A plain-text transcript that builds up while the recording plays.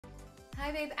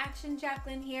Hi babe, Action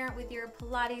Jacquelyn here with your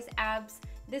Pilates abs.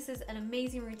 This is an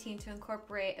amazing routine to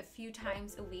incorporate a few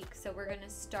times a week. So we're gonna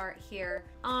start here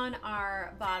on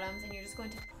our bottoms and you're just going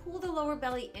to pull the lower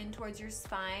belly in towards your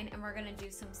spine and we're gonna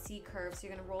do some C curves. So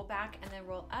you're gonna roll back and then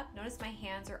roll up. Notice my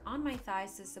hands are on my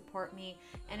thighs to support me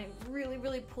and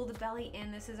really pull the belly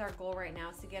in. This is our goal right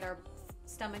now, is to get our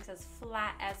stomachs as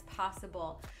flat as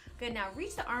possible. Good, now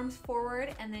reach the arms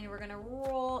forward and then we're gonna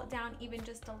roll down even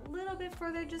just a little bit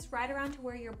further, just right around to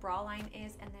where your bra line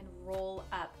is, and then roll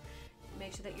up.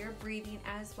 Make sure that you're breathing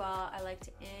as well. I like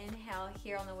to inhale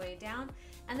here on the way down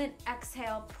and then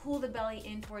exhale, pull the belly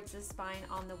in towards the spine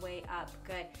on the way up.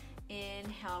 Good,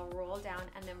 inhale, roll down,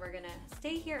 and then we're gonna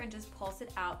stay here and just pulse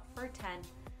it out for 10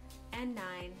 and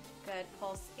 9. Good,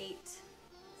 pulse 8,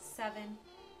 7,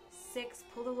 6,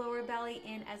 pull the lower belly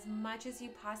in as much as you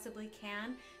possibly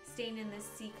can, staying in this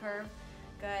C curve.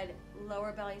 Good,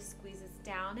 lower belly squeezes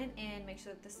down and in. Make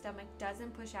sure that the stomach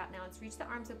doesn't push out. Now let's reach the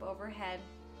arms up overhead.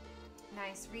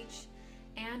 Nice, reach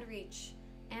and reach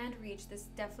and reach. This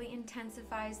definitely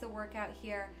intensifies the workout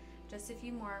here. Just a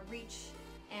few more, reach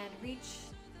and reach.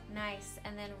 Nice,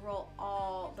 and then roll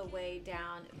all the way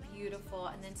down. Beautiful,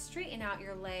 and then straighten out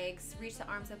your legs. Reach the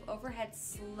arms up overhead,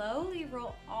 slowly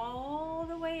roll all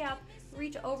the way up.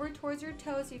 Reach over towards your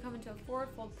toes so you come into a forward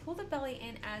fold. Pull the belly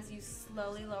in as you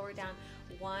slowly lower down,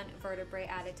 one vertebrae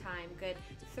at a time. Good,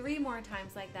 3 more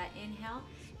times like that. Inhale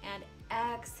and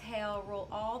exhale, roll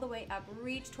all the way up.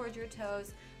 Reach towards your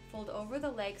toes, fold over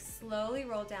the legs, slowly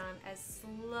roll down as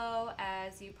slow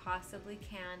as you possibly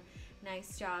can.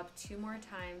 Nice job. 2 more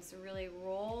times. Really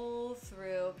roll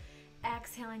through,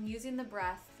 exhaling, using the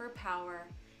breath for power.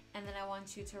 And then I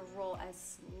want you to roll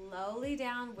as slowly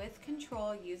down with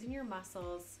control, using your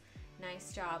muscles.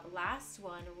 Nice job. Last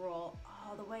one, roll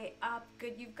all the way up.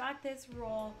 Good, you've got this.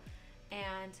 Roll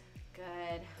and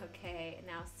good. Okay,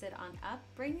 now sit on up.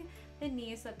 Bring the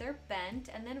knees so that they're bent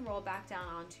and then roll back down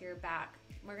onto your back.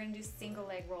 We're gonna do single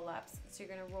leg roll ups. So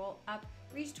you're gonna roll up,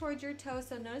 reach towards your toes.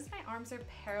 So notice my arms are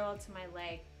parallel to my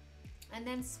leg. And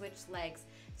then switch legs.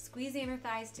 Squeeze the inner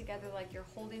thighs together like you're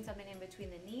holding something in between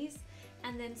the knees.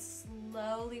 And then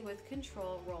slowly with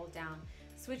control, roll down.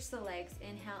 Switch the legs.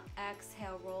 Inhale,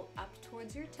 exhale, roll up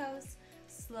towards your toes.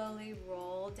 Slowly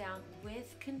roll down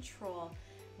with control.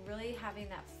 Really having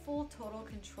that full total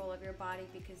control of your body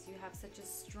because you have such a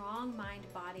strong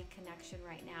mind-body connection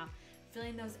right now.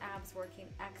 Feeling those abs working.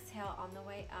 Exhale on the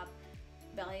way up,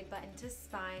 belly button to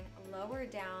spine, lower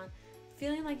down,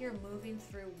 feeling like you're moving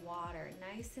through water,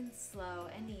 nice and slow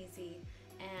and easy,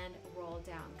 and roll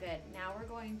down. Good. Now we're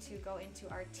going to go into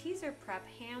our teaser prep.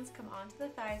 Hands come onto the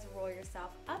thighs, roll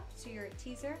yourself up to your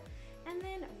teaser, and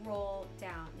then roll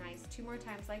down. Nice. 2 more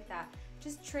times like that.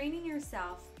 Just training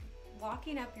yourself,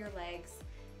 walking up your legs,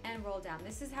 and roll down.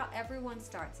 This is how everyone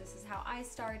starts. This is how I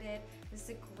started. This is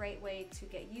a great way to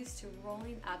get used to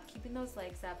rolling up, keeping those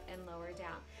legs up and lower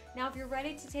down. Now, if you're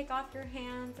ready to take off your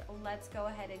hands, let's go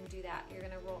ahead and do that. You're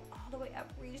gonna roll all the way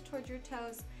up, reach towards your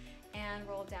toes, and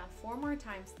roll down 4 more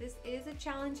times. This is a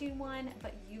challenging one,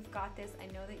 but you've got this.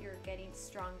 I know that you're getting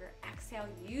stronger. Exhale,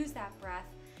 use that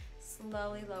breath.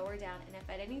 Slowly lower down. And if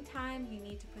at any time you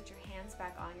need to put your hands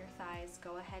back on your thighs,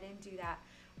 go ahead and do that.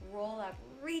 Roll up,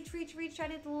 reach, try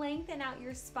to lengthen out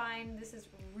your spine. This is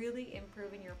really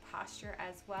improving your posture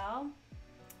as well.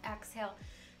 Exhale,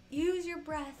 use your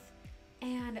breath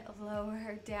and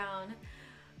lower down.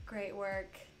 Great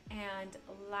work. And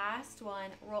last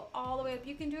one, roll all the way up.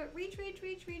 You can do it, reach,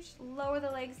 lower the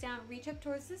legs down, reach up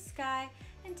towards the sky,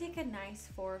 and take a nice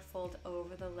forward fold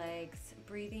over the legs.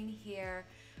 Breathing here,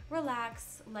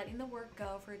 relax, letting the work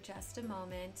go for just a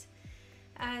moment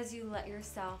as you let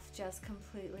yourself just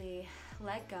completely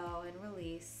let go and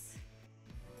release.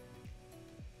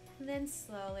 And then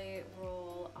slowly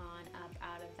roll on up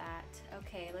out of that.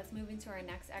 Okay, let's move into our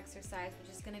next exercise,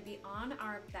 which is gonna be on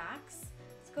our backs.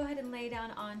 Let's go ahead and lay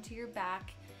down onto your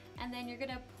back, and then you're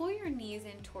gonna pull your knees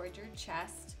in towards your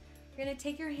chest. You're gonna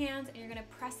take your hands and you're gonna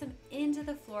press them into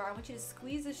the floor. I want you to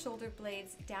squeeze the shoulder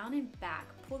blades down and back.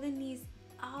 Pull the knees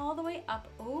all the way up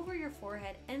over your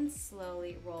forehead and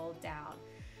slowly roll down.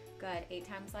 Good, 8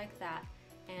 times like that.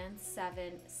 And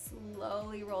 7,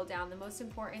 slowly roll down. The most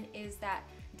important is that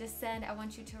descend. I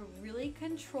want you to really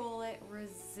control it,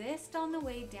 resist on the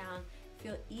way down.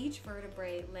 Feel each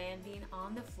vertebrae landing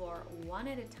on the floor one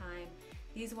at a time.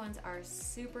 These ones are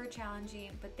super challenging,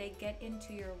 but they get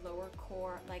into your lower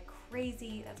core like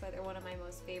crazy. That's why they're one of my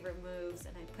most favorite moves,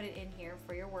 and I put it in here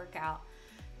for your workout.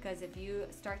 Because if you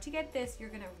start to get this, you're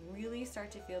gonna really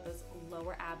start to feel those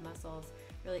lower ab muscles,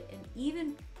 really, and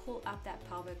even pull up that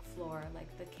pelvic floor,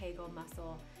 like the Kegel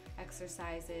muscle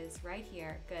exercises right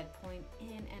here. Good, pulling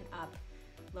in and up.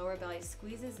 Lower belly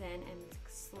squeezes in and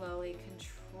slowly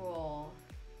control.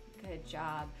 Good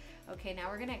job. Okay, now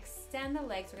we're gonna extend the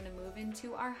legs. We're gonna move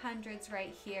into our hundreds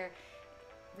right here.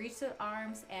 Reach the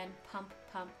arms and pump,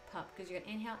 pump, pump. Because you're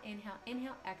gonna inhale, inhale,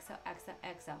 inhale, exhale, exhale,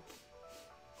 exhale.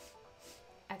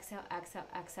 Exhale, exhale,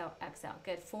 exhale, exhale.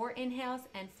 Good. 4 inhales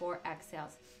and 4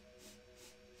 exhales.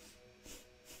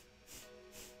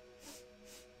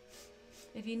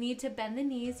 If you need to bend the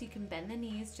knees, you can bend the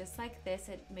knees just like this.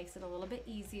 It makes it a little bit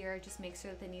easier. Just make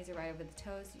sure that the knees are right over the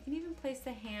toes. You can even place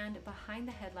the hand behind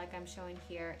the head like I'm showing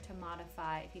here to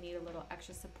modify if you need a little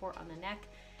extra support on the neck.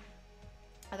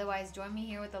 Otherwise, join me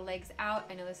here with the legs out.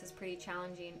 I know this is pretty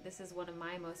challenging. This is one of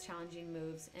my most challenging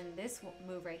moves. And this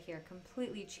move right here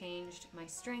completely changed my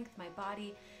strength, my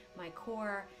body, my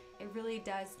core. It really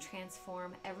does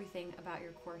transform everything about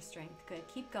your core strength. Good.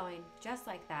 Keep going just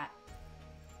like that.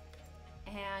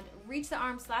 And reach the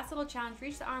arms. Last little challenge.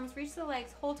 Reach the arms, reach the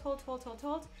legs. Hold, hold, hold, hold,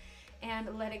 hold.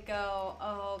 And let it go.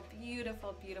 Oh,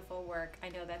 beautiful, beautiful work. I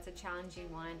know that's a challenging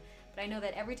one, but I know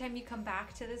that every time you come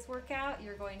back to this workout,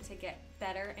 you're going to get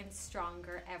better and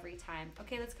stronger every time.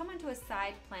 Okay, let's come onto a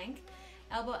side plank.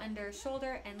 Elbow under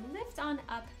shoulder and lift on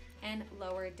up and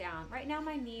lower down. Right now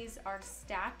my knees are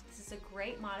stacked. This is a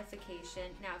great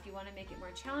modification. Now if you want to make it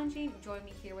more challenging, join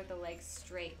me here with the legs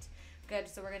straight. Good,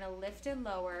 so we're gonna lift and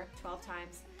lower 12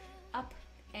 times. Up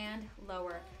and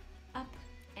lower, up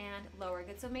and lower.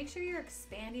 Good, so make sure you're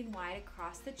expanding wide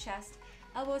across the chest,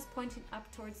 elbows pointing up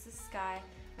towards the sky.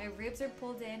 My ribs are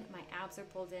pulled in, my abs are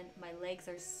pulled in, my legs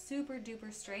are super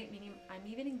duper straight, meaning I'm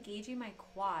even engaging my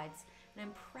quads, and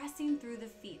I'm pressing through the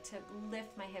feet to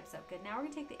lift my hips up. Good, now we're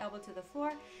gonna take the elbow to the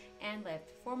floor and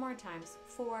lift. 4 more times,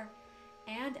 4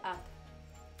 and up,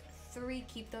 3,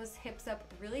 keep those hips up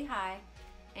really high,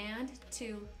 and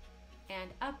 2 and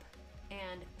up,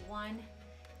 and 1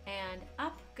 and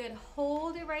up. Good,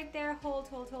 hold it right there. Hold,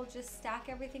 hold, hold. Just stack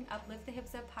everything up. Lift the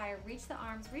hips up higher. Reach the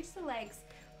arms, reach the legs.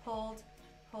 Hold,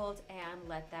 hold, and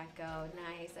let that go.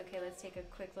 Nice. Okay, let's take a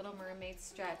quick little mermaid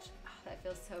stretch. Oh, that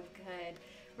feels so good.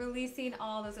 Releasing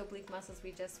all those oblique muscles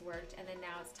we just worked, and then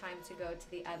now it's time to go to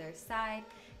the other side.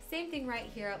 Same thing right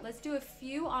here. Let's do a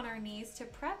few on our knees to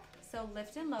prep. So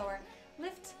lift and lower,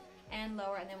 lift and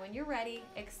lower, and then when you're ready,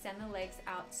 extend the legs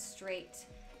out straight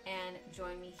and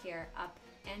join me here. Up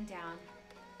and down,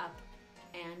 up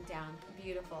and down.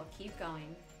 Beautiful. Keep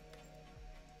going.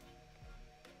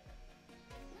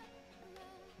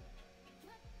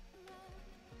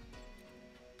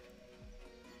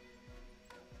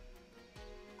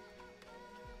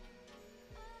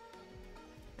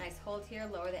 Nice. Hold here.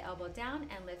 Lower the elbow down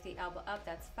and lift the elbow up.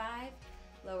 That's 5.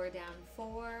 Lower down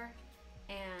 4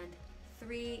 and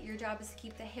 3. Your job is to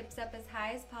keep the hips up as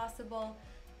high as possible.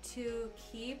 2,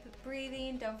 keep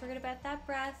breathing. Don't forget about that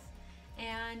breath.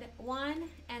 And 1,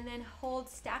 and then hold.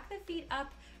 Stack the feet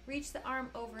up. Reach the arm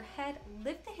overhead.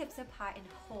 Lift the hips up high and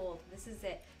hold. This is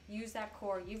it. Use that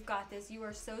core. You've got this. You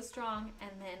are so strong.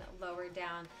 And then lower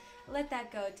down. Let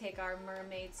that go. Take our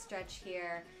mermaid stretch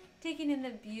here. Taking in the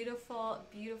beautiful,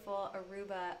 beautiful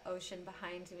Aruba ocean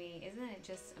behind me. Isn't it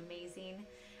just amazing?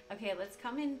 Okay, let's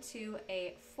come into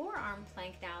a forearm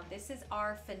plank now. This is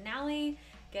our finale.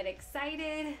 Get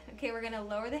excited. Okay, we're gonna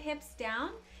lower the hips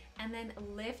down and then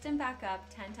lift and back up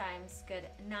 10 times. Good.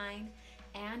 9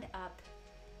 and up.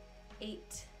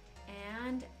 8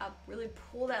 and up. Really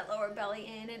pull that lower belly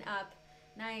in and up.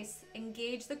 Nice.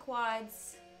 Engage the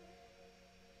quads.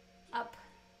 Up.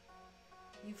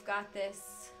 You've got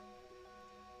this.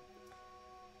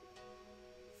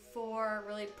 4,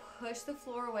 really push the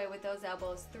floor away with those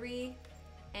elbows. 3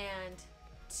 and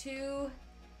 2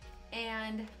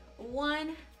 and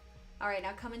 1. All right,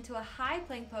 now come into a high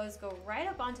plank pose. Go right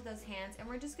up onto those hands, and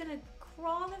we're just gonna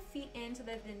crawl the feet in so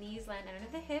that the knees land under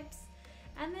the hips,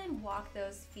 and then walk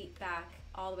those feet back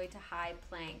all the way to high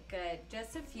plank. Good,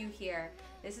 just a few here.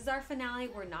 This is our finale.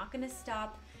 We're not gonna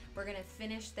stop. We're gonna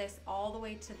finish this all the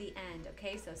way to the end,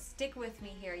 okay? So stick with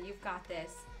me here. You've got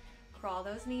this. Crawl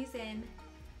those knees in,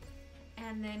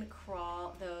 and then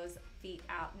crawl those feet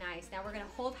out. Nice. Now we're gonna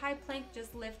hold high plank,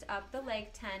 just lift up the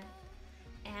leg. 10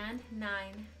 and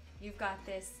 9. You've got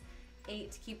this.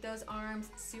 8. Keep those arms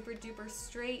super duper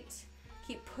straight.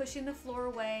 Keep pushing the floor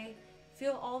away.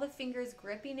 Feel all the fingers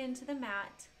gripping into the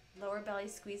mat. Lower belly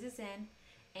squeezes in,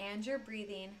 and you're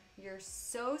breathing. You're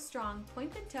so strong.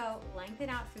 Point the toe, lengthen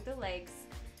out through the legs.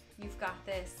 You've got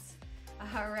this.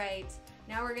 All right.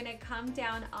 Now we're gonna come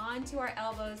down onto our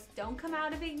elbows. Don't come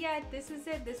out of it yet. This is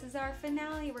it. This is our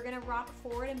finale. We're gonna rock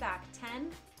forward and back.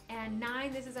 10 and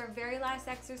 9. This is our very last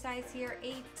exercise here.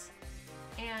 8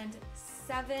 and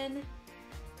 7.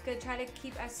 Good. Try to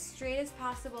keep as straight as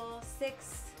possible.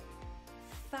 6,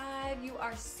 5, 5, you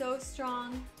are so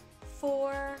strong.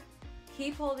 4,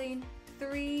 keep holding.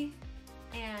 3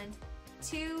 and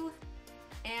 2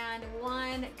 and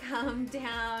 1, come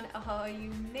down. Oh,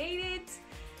 you made it.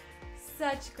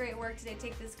 Such great work today.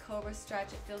 Take this cobra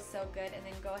stretch, it feels so good, and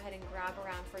then go ahead and grab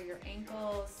around for your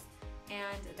ankles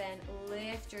and then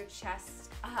lift your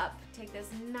chest up. Take this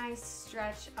nice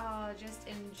stretch. Oh, just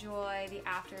enjoy the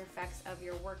after effects of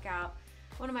your workout.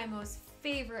 One of my most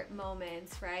favorite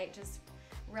moments, right? Just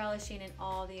relishing in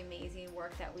all the amazing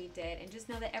work that we did. And just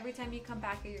know that every time you come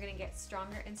back here, you're gonna get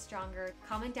stronger and stronger.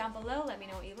 Comment down below, let me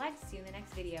know what you liked. See you in the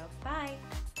next video. Bye.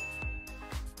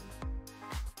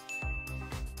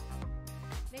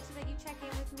 Make sure that you check in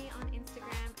with me on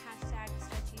Instagram